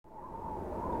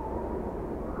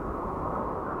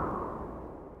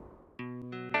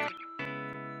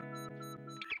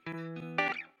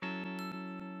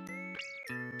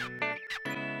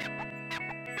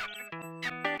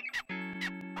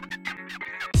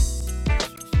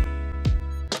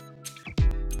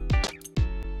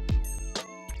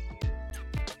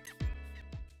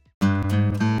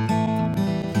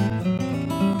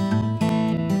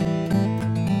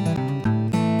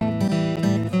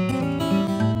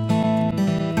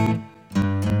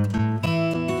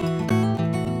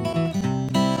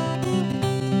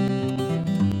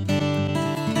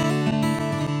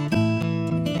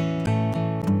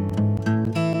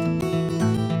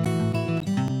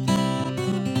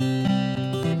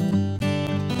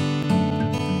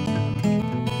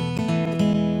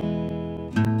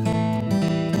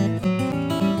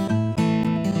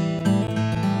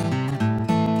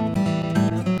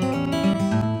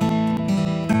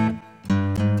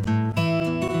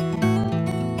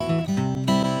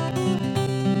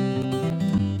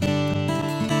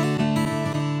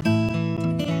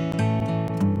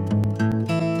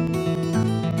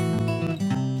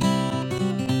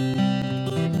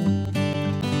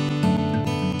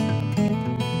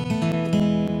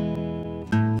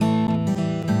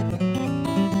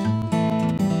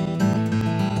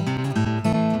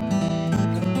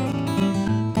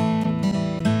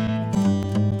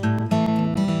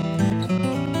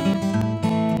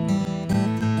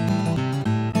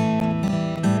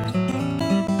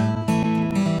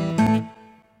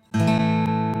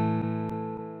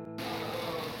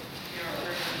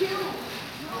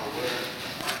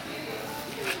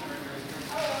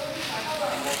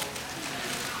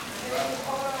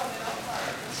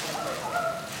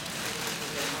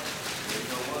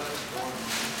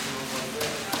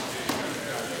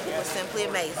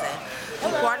amazing.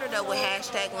 We partnered up with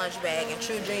 #LunchBag and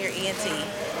True Junior ENT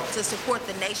to support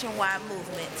the nationwide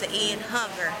movement to end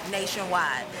hunger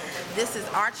nationwide. This is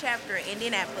our chapter in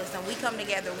Indianapolis, and we come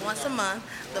together once a month,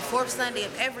 the fourth Sunday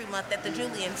of every month at the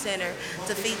Julian Center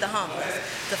to feed the homeless.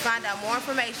 To find out more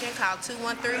information, call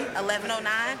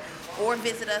 213-1109 or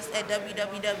visit us at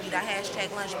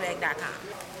www.#lunchbag.com.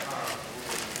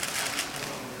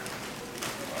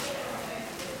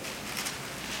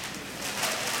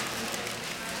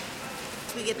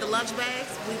 We get the lunch bags,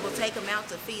 we will take them out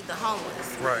to feed the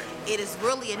homeless. Right. It is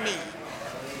really a need.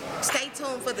 Stay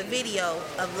tuned for the video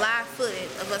of live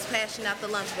footage of us passing out the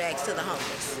lunch bags to the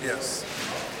homeless. Yes.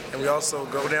 And we also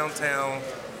go downtown,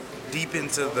 deep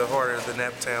into the heart of the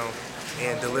Naptown,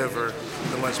 and deliver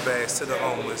the lunch bags to the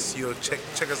homeless. You'll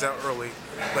check us out early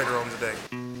later on today.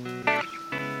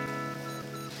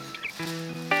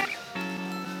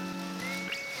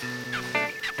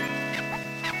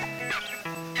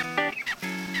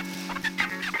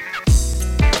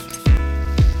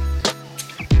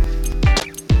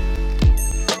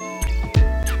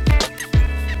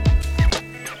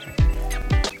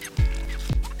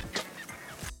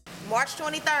 March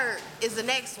 23rd is the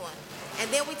next one.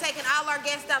 And then we taking all our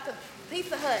guests out to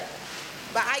Pizza Hut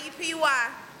by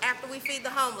IUPUI after we feed the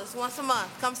homeless once a month.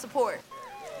 Come support.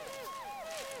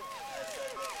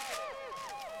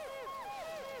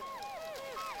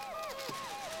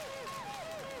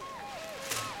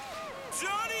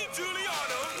 Johnny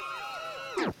Giuliano.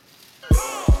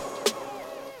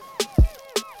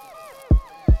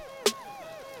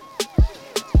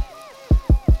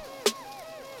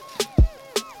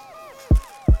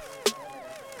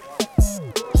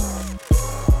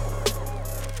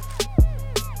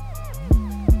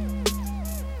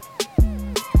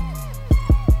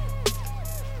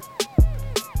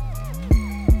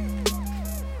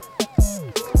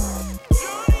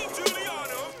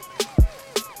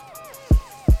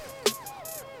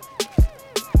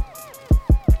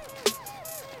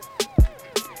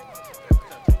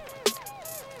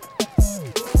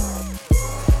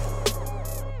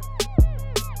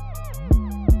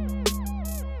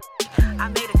 I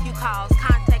made a few calls,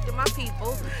 contacted my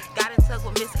people, got in touch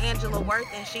with Miss Angela Worth,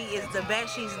 and she is the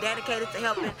best. She's dedicated to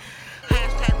helping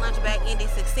 #LunchBag Indy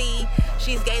succeed.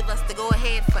 She's gave us the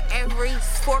go-ahead for every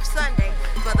fourth Sunday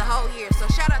for the whole year. So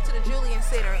shout out to the Julian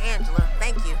Center, Angela.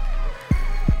 Thank you.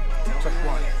 Check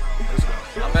one. Let's go.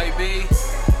 I'm AB,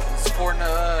 supporting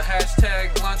the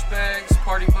 #LunchBags,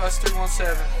 Party Bus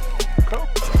 317. Cool.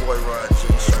 It's your boy Rod G,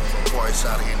 straight from the East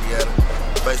Side of Indiana.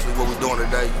 Basically what we're doing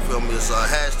today, you feel me, is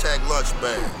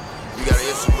 #LunchBag. You got an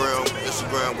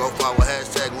Instagram, go follow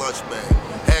 #LunchBag.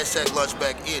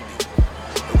 #LunchBag Indy.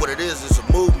 And what it is, it's a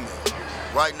movement.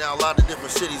 Right now, a lot of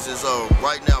different cities is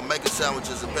right now making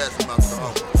sandwiches and passing them out to the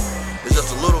homeless. It's just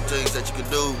the little things that you can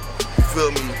do, you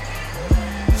feel me,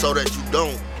 so that you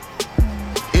don't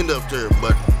end up there.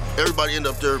 But everybody end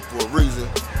up there for a reason.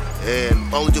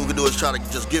 And the only thing we can do is try to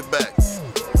just give back the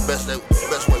best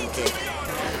way we can.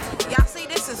 Y'all see,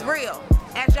 this is real.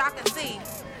 As y'all can see,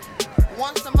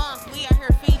 once a month we out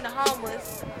here feeding the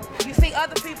homeless. You see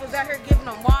other people's out here giving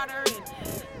them water, and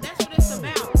that's what it's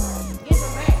about.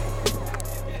 Giving back.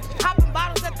 Popping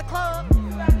bottles at the club,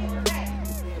 giving back.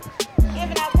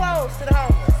 Giving out clothes to the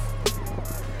homeless.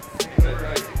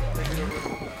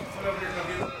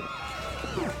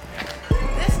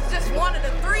 This is just one of the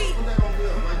three.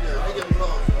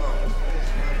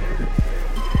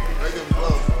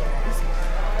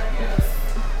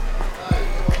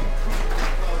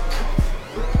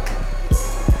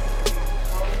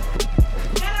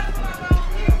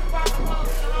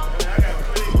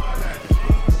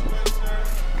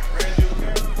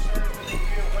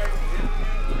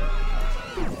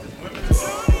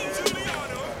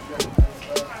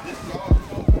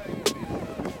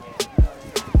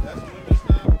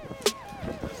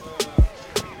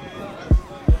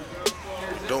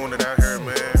 Doing it out here,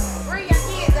 man. Where your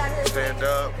kids out here? Stand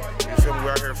up. You feel me?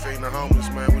 We're out here feeding the homeless,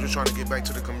 man. We're just trying to get back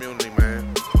to the community,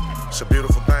 man. It's a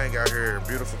beautiful thing out here.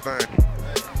 Beautiful thing.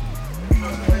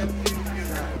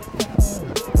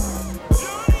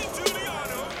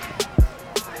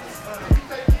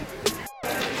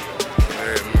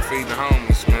 Yeah, feeding the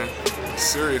homeless, man. It's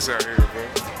serious out here, bro.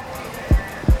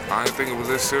 I didn't think it was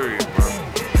this serious, bro.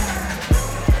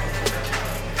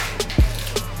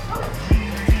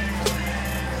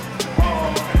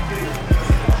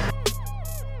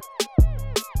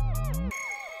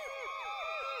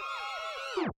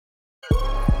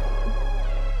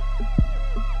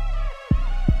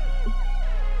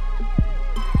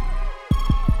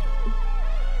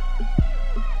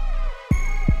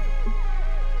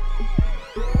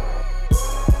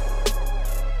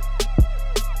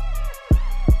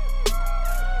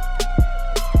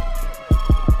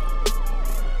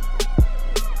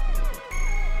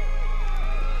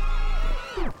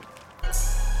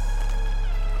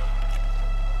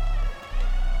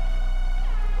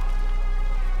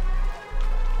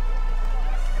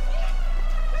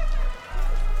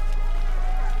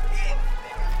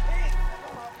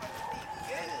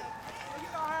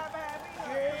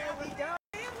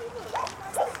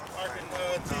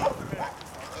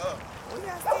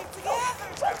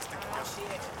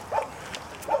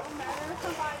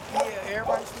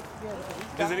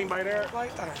 Is anybody there?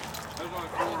 Like that.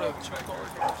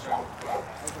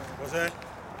 What's that?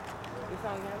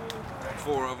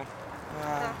 4 of them.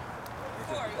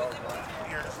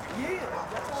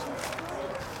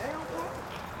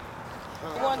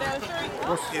 Going down the street?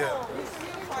 Yeah.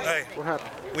 Hey, What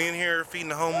happened? we in here feeding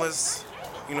the homeless.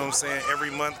 You know what I'm saying?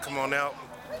 Every month, come on out.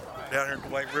 Down here in the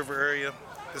White River area.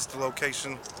 This is the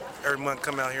location. Every month,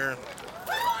 come out here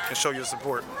and show your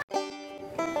support.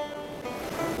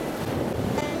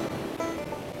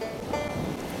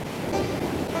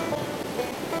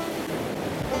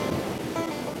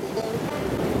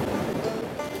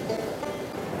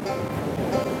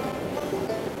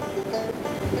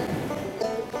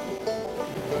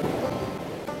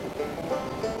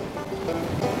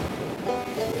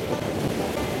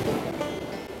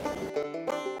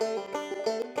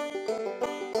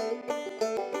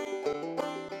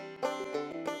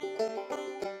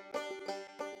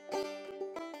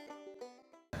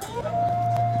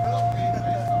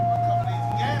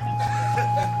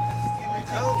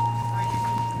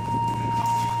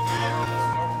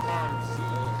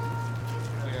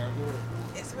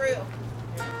 It's real.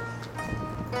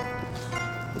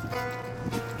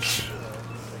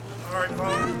 All right,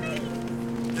 Paul.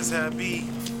 This how it be.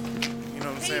 You know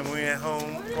what I'm saying? We at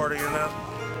home partying up.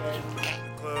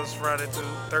 Closed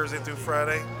Thursday through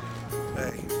Friday.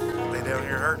 Hey, they down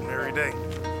here hurting every day.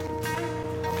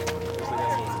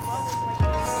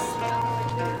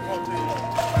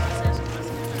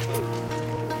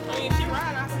 I mean, if she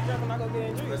ride, I suggest I'm not gonna get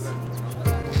in juice.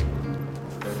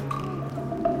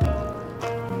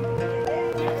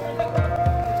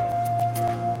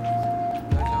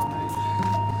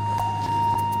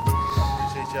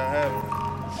 Appreciate y'all having me.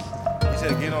 You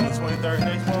said get on the 23rd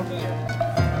next month?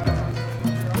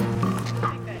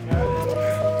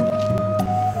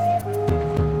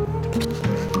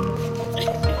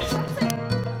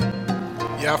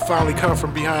 Yeah, I finally come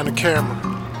from behind the camera.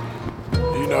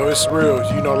 You know, it's real.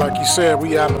 You know, like you said,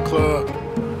 we out in the club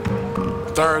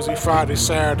Thursday, Friday,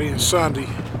 Saturday, and Sunday.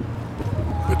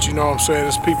 But you know what I'm saying,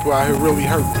 there's people out here really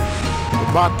hurting.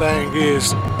 But my thing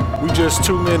is, we just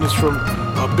 2 minutes from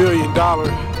 $1 billion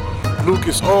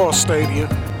Lucas Oil Stadium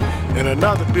and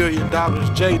another $1 billion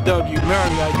JW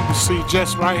Marriott you can see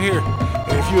just right here.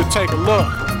 And if you'll take a look,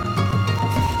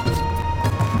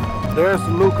 there's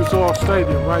the Lucas Oil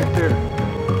Stadium right there.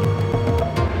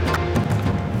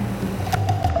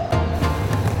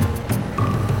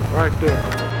 Right there.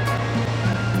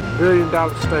 $1 billion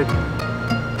stadium.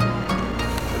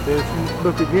 And then if you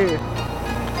look again,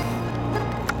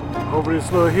 over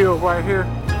this little hill right here,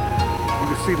 you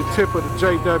can see the tip of the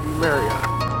JW Marriott.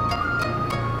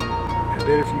 And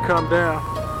then if you come down,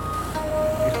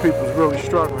 these people's really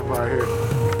struggling right here.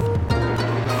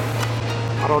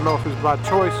 I don't know if it's by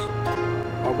choice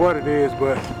or what it is,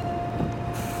 but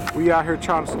we out here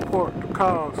trying to support the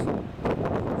cause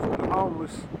for the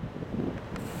homeless